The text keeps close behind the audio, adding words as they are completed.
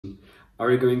Are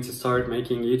you going to start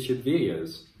making YouTube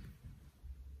videos?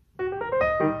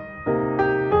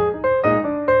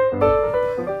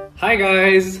 Hi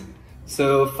guys!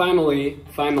 So finally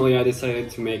I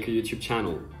decided to make a YouTube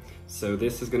channel. So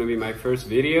this is gonna be my first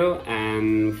video,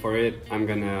 and for it I'm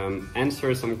gonna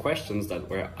answer some questions that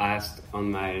were asked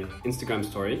on my Instagram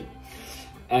story.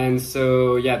 And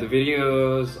so yeah, the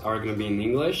videos are gonna be in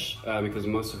English because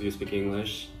most of you speak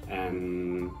English,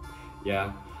 and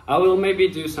yeah, I will maybe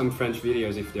do some French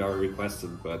videos if they are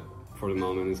requested, but for the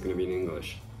moment it's gonna be in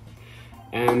English.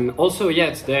 And also,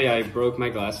 yeah, today I broke my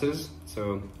glasses,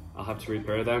 so I'll have to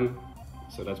repair them,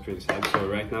 so that's pretty sad. So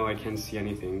right now I can't see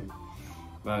anything,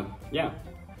 but yeah,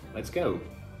 let's go.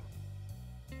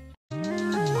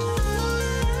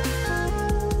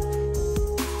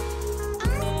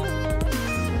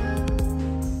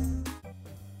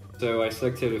 So I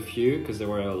selected a few because there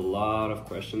were a lot of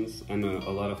questions and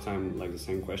a lot of time like the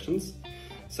same questions.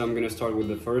 So I'm gonna start with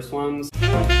the first ones.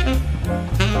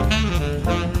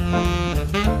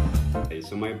 Okay,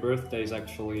 so my birthday is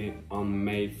actually on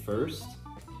May 1st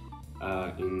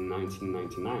in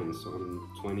 1999, so I'm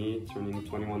 20, turning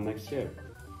 21 next year.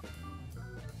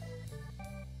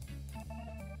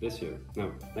 This year?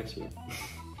 No, next year.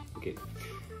 Okay,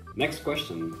 next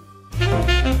question.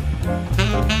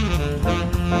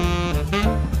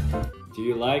 Do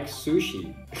you like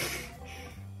sushi?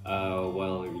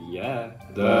 Well, yeah.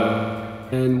 Duh.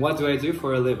 And what do I do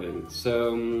for a living?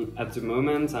 So at the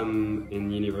moment I'm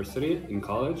in university, in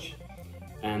college,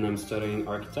 and I'm studying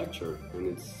architecture, and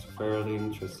it's fairly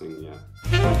interesting, yeah.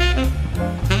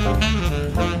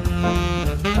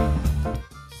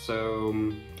 So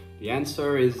the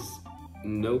answer is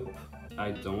nope,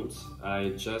 I don't. I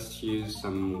just use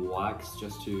some wax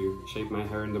just to shape my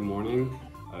hair in the morning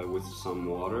with some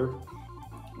water.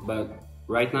 But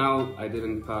right now I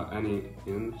didn't put any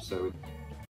in, so...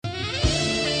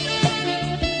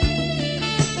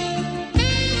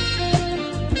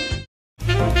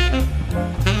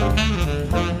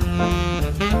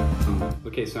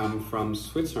 Okay, so I'm from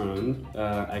Switzerland.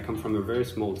 I come from a very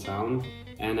small town,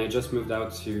 and I just moved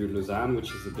out to Lausanne,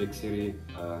 which is a big city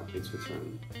in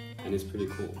Switzerland, and it's pretty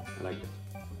cool. I like it.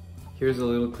 Here's a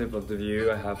little clip of the view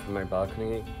I have from my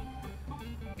balcony.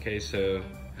 Okay, so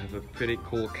I have a pretty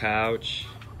cool couch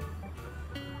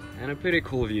and a pretty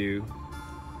cool view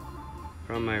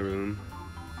from my room.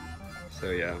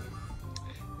 So yeah,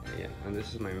 and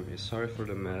this is my room. Sorry for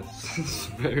the mess. It's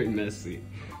very messy.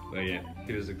 But yeah,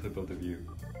 here's a clip of the view.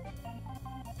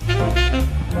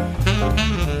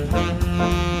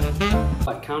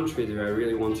 What country do I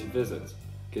really want to visit?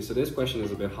 Okay, so this question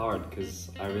is a bit hard because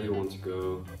I really want to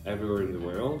go everywhere in the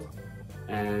world.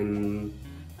 And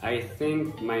I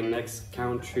think my next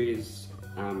countries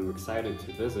I'm excited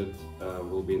to visit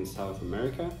will be in South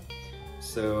America.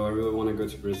 So I really want to go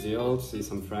to Brazil, see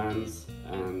some friends,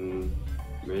 and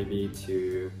maybe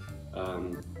to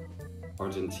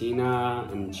Argentina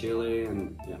and Chile,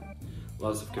 and yeah,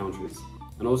 lots of countries.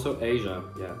 And also Asia,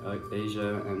 yeah,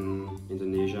 Asia and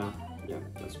Indonesia, yeah,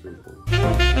 that's pretty cool.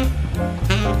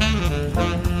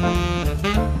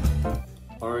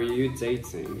 Are you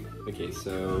dating? Okay,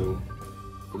 so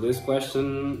for this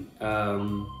question, I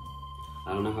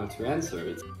don't know how to answer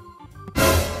it.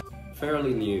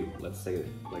 Fairly new, let's say it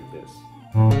like this.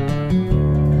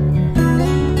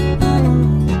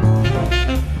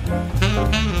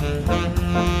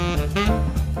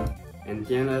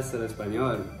 ¿Entiendes el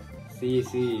español? Sí,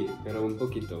 sí, pero un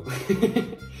poquito.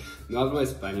 No hablo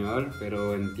español,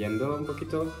 pero entiendo un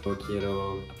poquito. O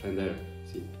quiero aprender,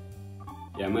 sí.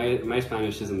 Yeah, my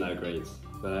Spanish isn't that great,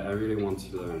 but I really want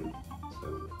to learn.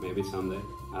 So maybe someday,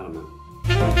 I don't know.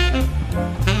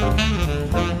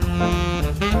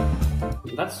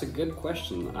 That's a good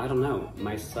question. I don't know.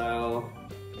 My style,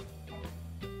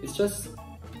 it's just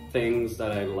things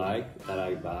that I like, that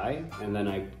I buy, and then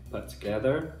I put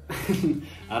together.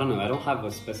 I don't know, I don't have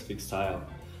a specific style.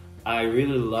 I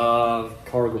really love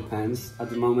cargo pants at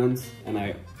the moment, and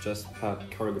I just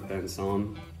put cargo pants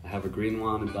on. I have a green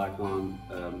one, a black one,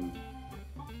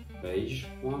 beige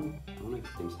one. I don't know if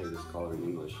you can say this color in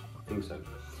English. I think so.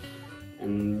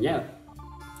 And yeah,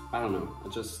 I don't know, I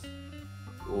just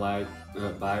like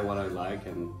buy what I like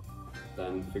and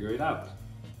then figure it out.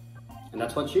 And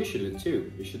that's what you should do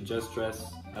too. You should just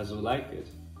dress as you like it,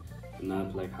 and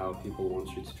not like how people want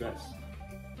you to dress.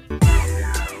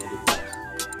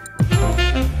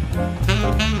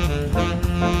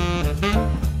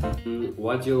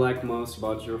 What do you like most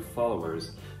about your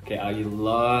followers? Okay, I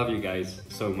love you guys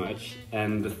so much,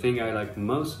 and the thing I like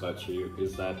most about you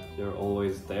is that you're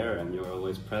always there and you're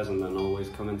always present and always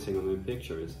commenting on my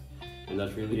pictures, and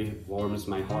that really warms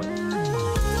my heart.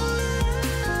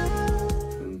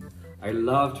 I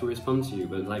love to respond to you,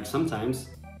 but like sometimes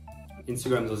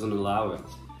Instagram doesn't allow it.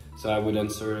 So I would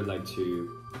answer like to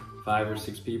 5 or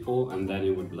 6 people, and then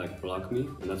it would like block me,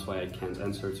 and that's why I can't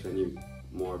answer to any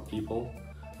more people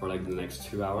for like the next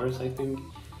 2 hours, I think.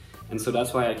 And so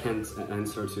that's why I can't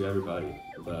answer to everybody,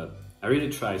 but I really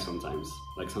try sometimes.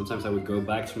 Like sometimes I would go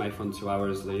back to my phone 2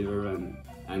 hours later and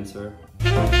answer.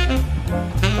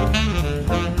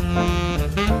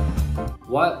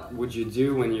 What would you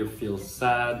do when you feel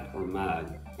sad or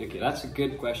mad? Okay, that's a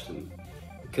good question,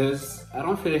 because I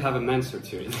don't really have an answer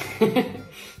to it.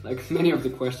 Like many of the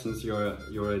questions you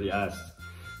already asked.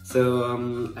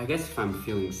 So I guess if I'm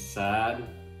feeling sad,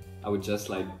 I would just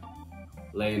like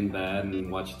lay in bed and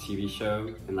watch a TV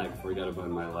show and like forget about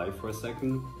my life for a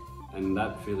second, and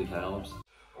that really helps.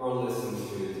 Or listen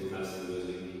to depressing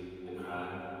music and cry,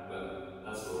 but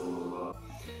that's what I'm all about.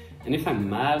 And if I'm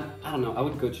mad, I don't know, I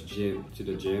would go to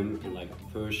the gym and like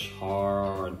push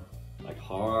hard, like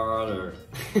harder.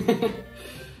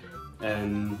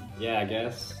 And yeah, I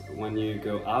guess when you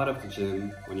go out of the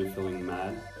gym, when you're feeling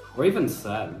mad or even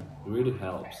sad, it really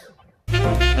helps.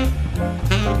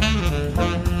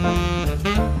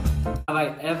 Have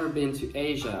I ever been to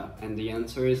Asia? And the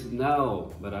answer is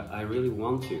no, but I really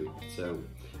want to, so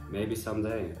maybe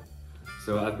someday.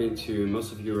 So I've been to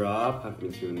most of Europe, I've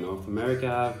been to North America,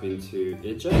 I've been to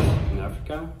Egypt in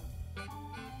Africa,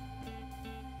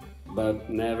 but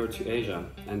never to Asia.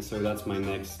 And so that's my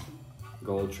next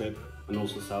goal trip, and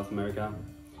also South America.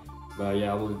 But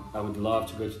yeah, I would love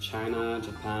to go to China,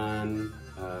 Japan.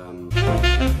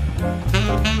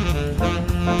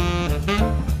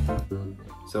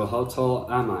 So how tall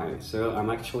am I? So I'm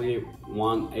actually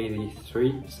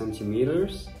 183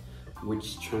 centimeters,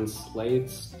 which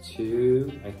translates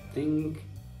to, I think,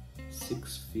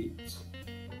 6 feet.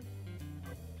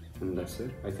 And that's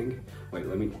it, I think. Wait,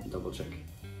 let me double check.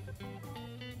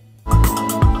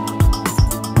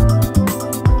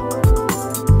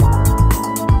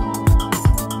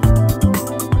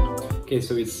 Okay,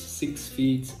 so it's 6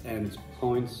 feet and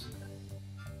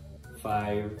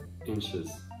 0.5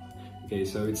 inches. Okay,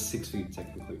 so it's 6 feet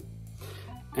technically.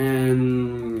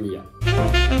 And yeah.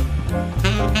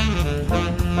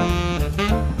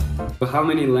 So how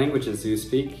many languages do you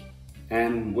speak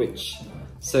and which?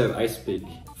 So I speak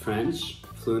French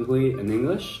fluently and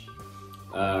English.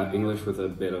 English with a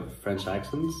bit of French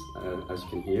accents, as you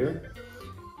can hear.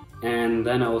 And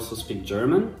then I also speak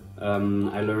German.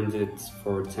 I learned it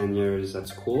for 10 years at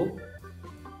school.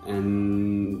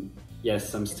 And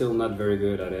yes, I'm still not very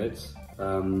good at it.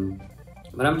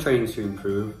 But I'm trying to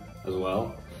improve as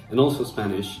well. And also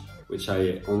Spanish, which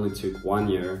I only took 1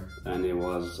 year, and it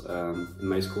was in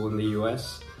my school in the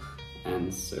US.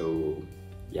 And so,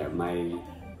 yeah, I'm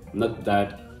not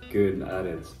that good at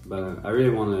it, but I really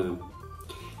want to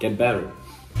get better.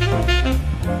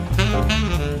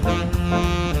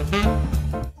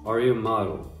 Are you a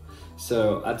model?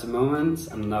 So at the moment,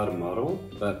 I'm not a model,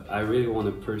 but I really want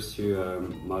to pursue a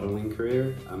modeling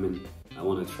career. I mean, I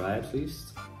want to try at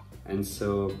least. And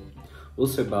so we'll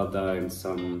see about that in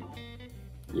some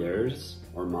years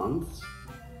or months.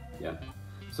 Yeah.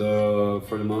 So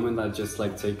for the moment, I just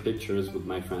like take pictures with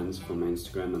my friends from my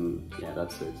Instagram, and yeah,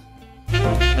 that's it.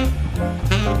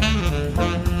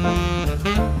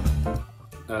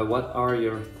 What are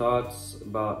your thoughts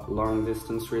about long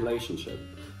distance relationship?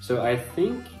 So I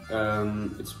think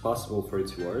it's possible for it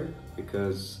to work,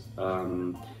 because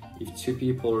if two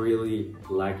people really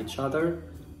like each other,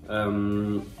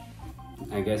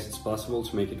 I guess it's possible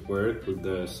to make it work with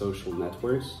the social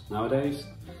networks nowadays.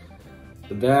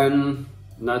 But then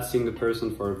not seeing the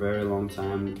person for a very long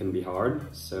time can be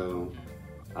hard, so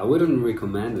I wouldn't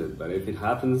recommend it, but if it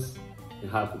happens, it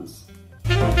happens.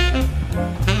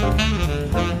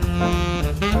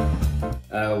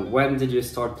 When did you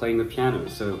start playing the piano?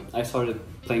 So I started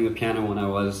playing the piano when I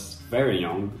was very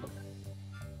young.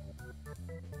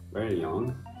 Very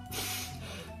young.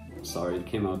 Sorry, it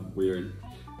came out weird.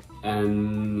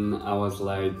 And I was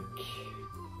like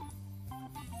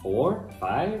 4,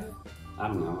 5? I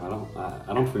don't know,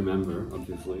 I don't remember,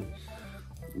 obviously.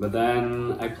 But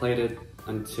then I played it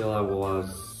until I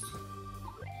was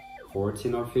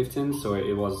 14 or 15, so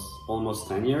it was almost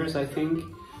 10 years, I think.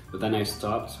 But then I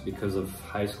stopped because of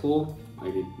high school.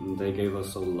 Like they gave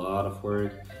us a lot of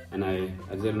work, and I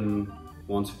didn't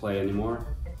want to play anymore.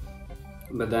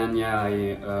 But then yeah,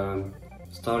 I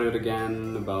started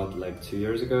again about like 2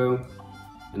 years ago,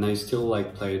 and I still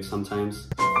like play it sometimes.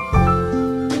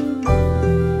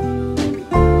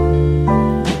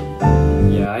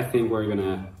 Yeah, I think we're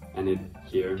gonna end it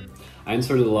here. I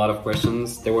answered a lot of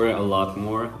questions. There were a lot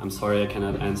more. I'm sorry I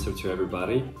cannot answer to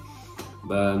everybody.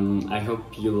 But I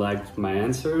hope you liked my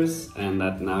answers and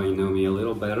that now you know me a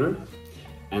little better.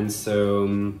 And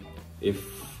so if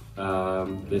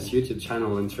this YouTube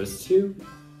channel interests you,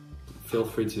 feel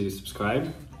free to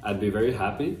subscribe. I'd be very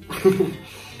happy.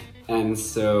 And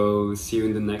so see you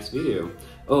in the next video.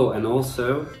 Oh, and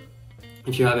also,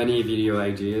 if you have any video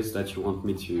ideas that you want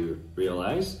me to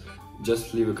realize,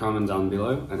 just leave a comment down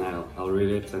below and I'll read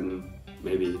it and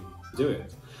maybe do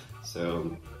it.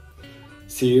 So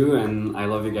see you, and I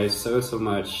love you guys so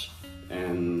much,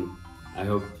 and I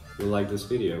hope you like this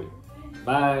video.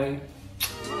 Bye!